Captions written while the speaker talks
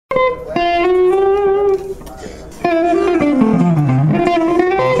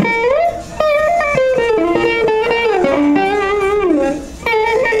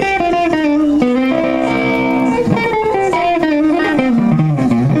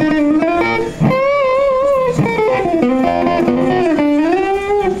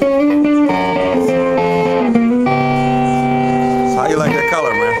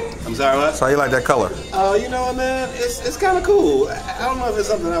that color? You know what, man? It's kind of cool. I don't know if it's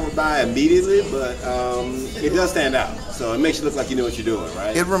something I would buy immediately, but it does stand out. So it makes you look like you know what you're doing,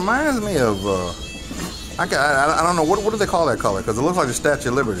 right? It reminds me of, I don't know, what do they call that color? Because it looks like the Statue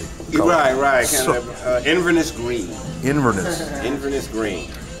of Liberty color. Right. Kind of Inverness green. Inverness green.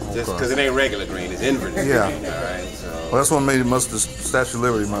 Just because it ain't regular green, it's Inverness green. All right, so. Well, that's what made the Statue of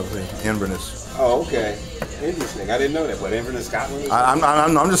Liberty must be Inverness. Oh, okay. Interesting. I didn't know that. What, Inverness, Scotland?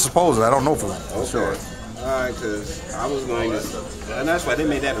 I'm just supposing. I don't know for sure. All right, because I was going to, and that's why they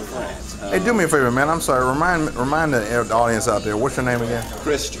made that in France. Hey, do me a favor, man. I'm sorry. Remind the audience out there. What's your name again?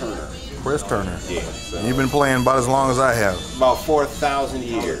 Chris Turner. Chris Turner. Yeah. So and you've been playing about as long as I have. About 4,000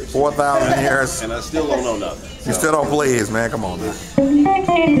 years. 4,000 years. And I still don't know nothing. So. You still don't play his, man. Come on, man.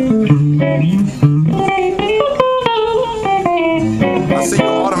 I see you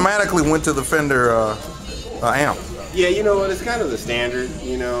automatically went to the Fender amp. Yeah, you know what? It's kind of the standard,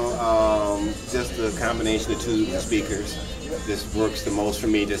 you know, just the combination of two speakers. This works the most for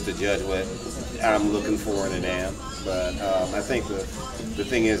me just to judge what I'm looking for in an amp. But I think the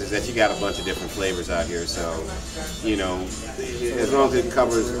thing is that you got a bunch of different flavors out here. So, you know, as long as it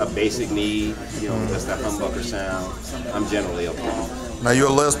covers a basic need, you know, just a humbucker sound, I'm generally okay. Now, you a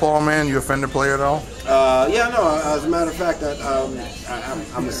Les Paul man? You a Fender player at all? Yeah, no. As a matter of fact,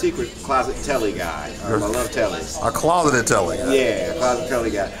 I'm a secret closet telly guy. I love tellies. A closeted telly? Yeah, a closet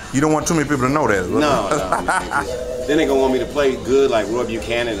telly guy. You don't want too many people to know that? No. Then they're going to want me to play good like Roy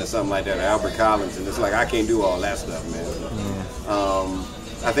Buchanan or something like that, or Albert Collins, and it's like I can't do all that stuff, man.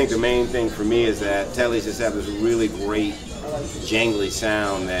 I think the main thing for me is that tellies just have this really great jangly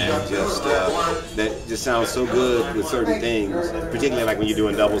sound that just sounds so good with certain things, particularly like when you're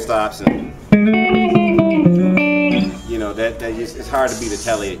doing double stops, and you know it's hard to beat a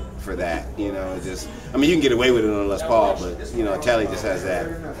telly for that. You know, I mean you can get away with it on a Les Paul, but you know a telly just has that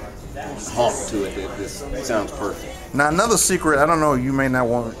honk to it that just sounds perfect. Now another secret, I don't know, you may not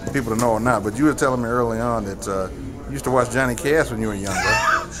want people to know or not, but you were telling me early on that you used to watch Johnny Cash when you were younger.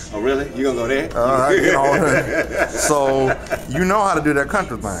 Oh, really? You gonna go there? You know, so you know how to do that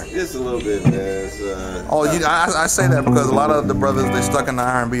country thing. Just a little bit, man. I say that because a lot of the brothers, they stuck in the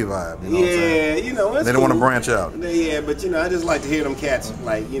R&B vibe. You know what I'm saying? You know, they don't want to branch out. Yeah, but you know, I just like to hear them cats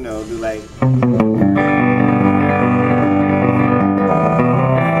like, you know, do like.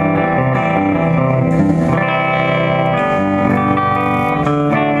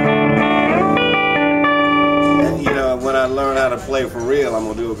 Play for real, I'm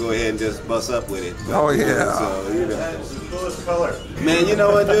gonna go ahead and just bust up with it. But, oh yeah. So, you know. It's the coolest color. Man, you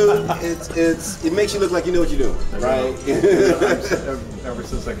know what, dude? It makes you look like you know what you're doing, right? Ever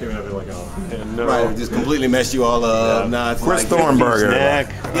since I came in, I've been like, oh, no. Right, just completely messed you all up. Yeah. Nah, it's Chris like Thornberg.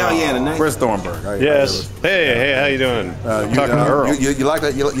 Yeah, the neck. Chris Thornberg. Yes. Hey, how you doing? Talking to Earl. You like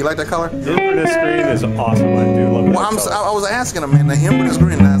that? You like that color? Inverness green is awesome. I do love it. Well, I was asking him, man. The Inverness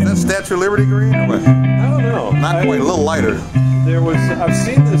green. Now, is that Statue of Liberty green? Or what? I don't know. Not quite. A little lighter. I've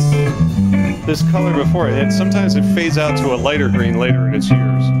seen this color before. Sometimes it fades out to a lighter green later in its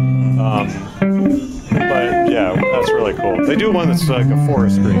years. But yeah, that's really cool. They do one that's like a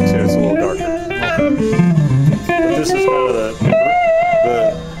forest green too. It's a little darker. But this is kind of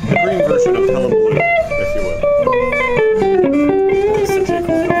the green version of Pelham Blue, if you will. It's the J.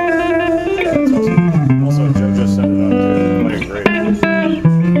 Cole color. Yeah, it's awesome. Also, Joe just set it up too. Playing great.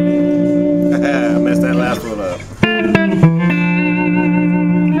 I messed that last one up.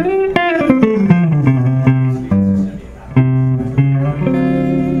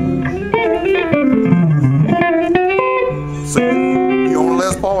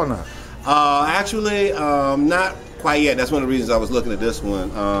 Actually, not quite yet. That's one of the reasons I was looking at this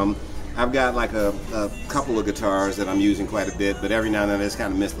one. I've got like a couple of guitars that I'm using quite a bit, but every now and then I just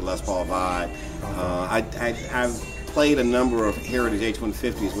kind of miss the Les Paul vibe. I've played a number of Heritage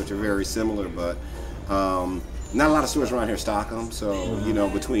H150s, which are very similar, but not a lot of stores around here stock them. So, you know,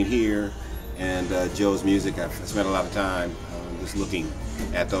 between here and Joe's Music, I've spent a lot of time just looking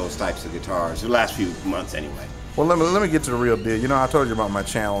at those types of guitars, the last few months anyway. Well, let me get to the real deal. You know, I told you about my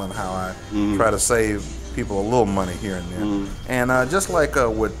channel and how I try to save people a little money here and there. And just like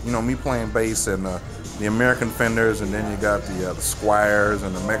with me playing bass and the American Fenders, and then you got the Squires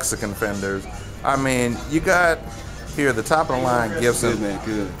and the Mexican Fenders. I mean, you got here the top of the line Gibson. Good, man,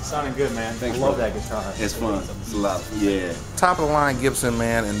 good. Sounding good, man. Thanks, I love bro. that guitar. It's fun. It's a lot. Yeah. Top of the line Gibson,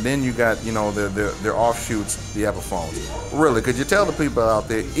 man, and then you got their offshoots, the Epiphones. Really, could you tell the people out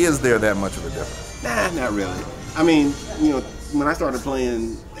there, is there that much of a difference? Nah, not really. I mean, when I started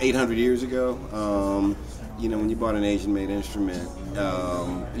playing 800 years ago, when you bought an Asian-made instrument,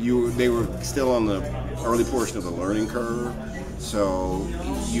 they were still on the early portion of the learning curve. So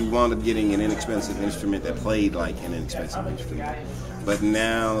you wound up getting an inexpensive instrument that played like an inexpensive instrument. But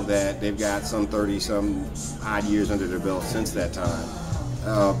now that they've got some 30-some odd years under their belt since that time,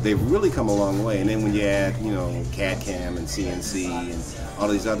 they've really come a long way. And then when you add, you know, CAD/CAM and CNC and all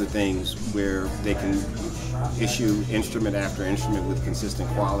these other things where they can issue instrument after instrument with consistent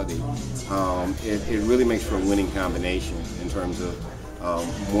quality, it really makes for a winning combination in terms of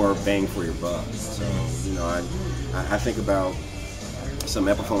more bang for your buck. So, you know, I think about some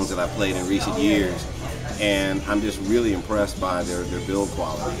Epiphones that I've played in recent years, and I'm just really impressed by their build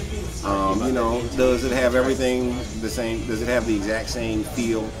quality. You know, does it have everything the same? Does it have the exact same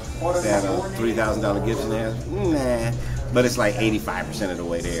feel that a $3,000 Gibson has? Nah, but it's like 85% of the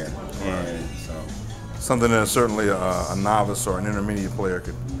way there. And so, something that certainly a novice or an intermediate player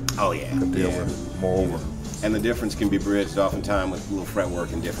could deal with. Moreover. And the difference can be bridged oftentimes with a little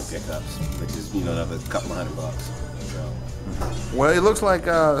fretwork and different pickups, which is, you know, another couple $100. So. Well, it looks like,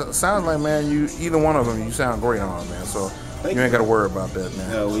 sounds like, man, you either one of them, you sound great on, man. So you ain't got to worry about that, man.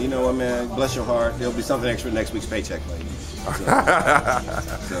 No, well, you know what, man? Bless your heart. There'll be something extra next week's paycheck for you.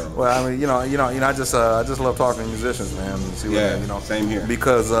 So. Well, I mean, you know, I just love talking to musicians, man. And see what you know, same here.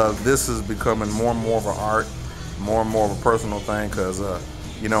 Because this is becoming more and more of an art, more and more of a personal thing. Because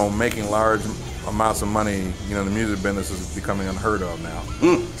you know, making large amounts of money, you know, the music business is becoming unheard of now.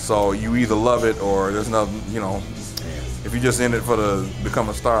 So you either love it or there's nothing, you know. If you're just in it for the become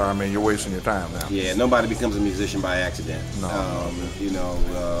a star, I mean, you're wasting your time now. Yeah, nobody becomes a musician by accident. No. You know,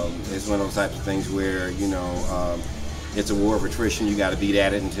 it's one of those types of things where, you know, it's a war of attrition. You got to beat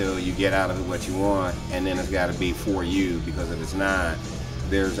at it until you get out of it what you want, and then it's got to be for you, because if it's not,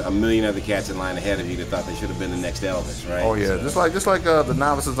 there's a million other cats in line ahead of you that thought they should have been the next Elvis, right? Oh yeah, so. just like the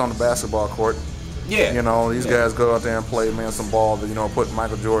novices on the basketball court. Yeah. You know, these guys go out there and play, man, some ball that, you know, put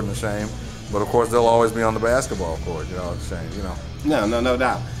Michael Jordan to shame. But of course, they'll always be on the basketball court, you know, it's a shame, you know. No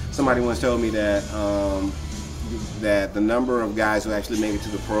doubt. Somebody once told me that that the number of guys who actually make it to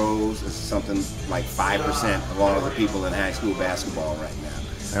the pros is something like 5% of all of the people in high school basketball right now.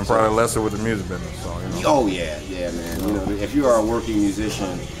 And probably lesser with the music business, so, you know. Oh yeah, man. You know, if you are a working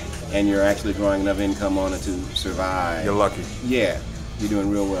musician and you're actually drawing enough income on it to survive, You're lucky. Yeah, you're doing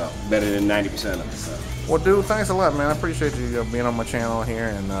real well. Better than 90% of us. So. Well, dude, thanks a lot, man. I appreciate you being on my channel here.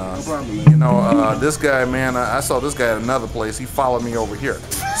 And no problem, man. You know, this guy, man, I saw this guy at another place. He followed me over here.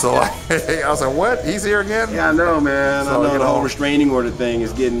 So I was like, what? He's here again? Yeah, I know, man. So, I know the whole restraining order thing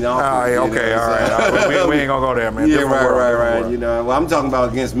is getting off. Okay, all right. We ain't gonna go there, man. Yeah, Different right. world. You know, well, I'm talking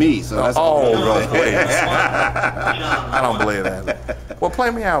about against me, so that's. No, please. I don't believe that. Well, play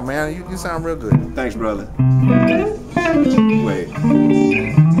me out, man. You sound real good. Thanks, brother. Wait.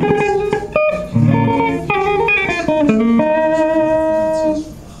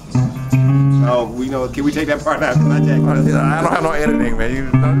 Oh, we know. Can we take that part out? I don't have no editing, man.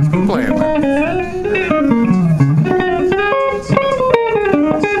 You just keep playing, man.